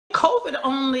COVID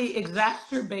only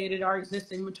exacerbated our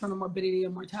existing maternal morbidity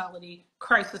and mortality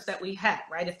crisis that we had,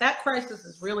 right? If that crisis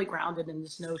is really grounded in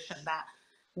this notion that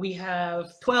we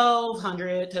have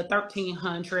 1,200 to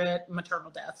 1,300 maternal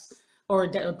deaths or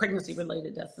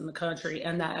pregnancy-related deaths in the country,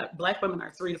 and that Black women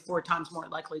are 3 to 4 times more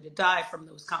likely to die from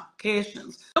those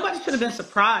complications. Nobody should have been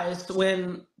surprised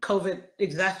when COVID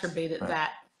exacerbated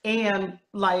that and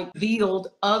like revealed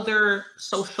other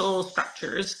social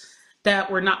structures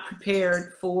that were not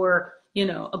prepared for, you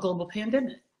know, a global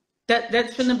pandemic. That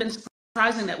shouldn't have been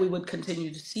surprising that we would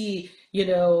continue to see, you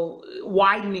know,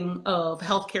 widening of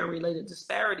healthcare related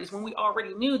disparities when we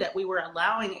already knew that we were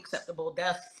allowing acceptable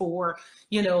deaths for,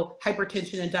 you know,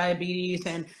 hypertension and diabetes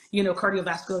and, you know,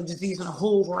 cardiovascular disease and a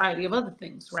whole variety of other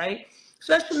things, right?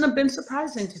 So that shouldn't have been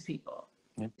surprising to people.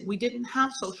 We didn't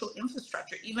have social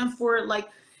infrastructure, even for like,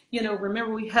 you know,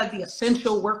 remember we had the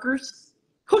essential workers.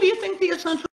 Who do you think the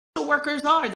essential workers are?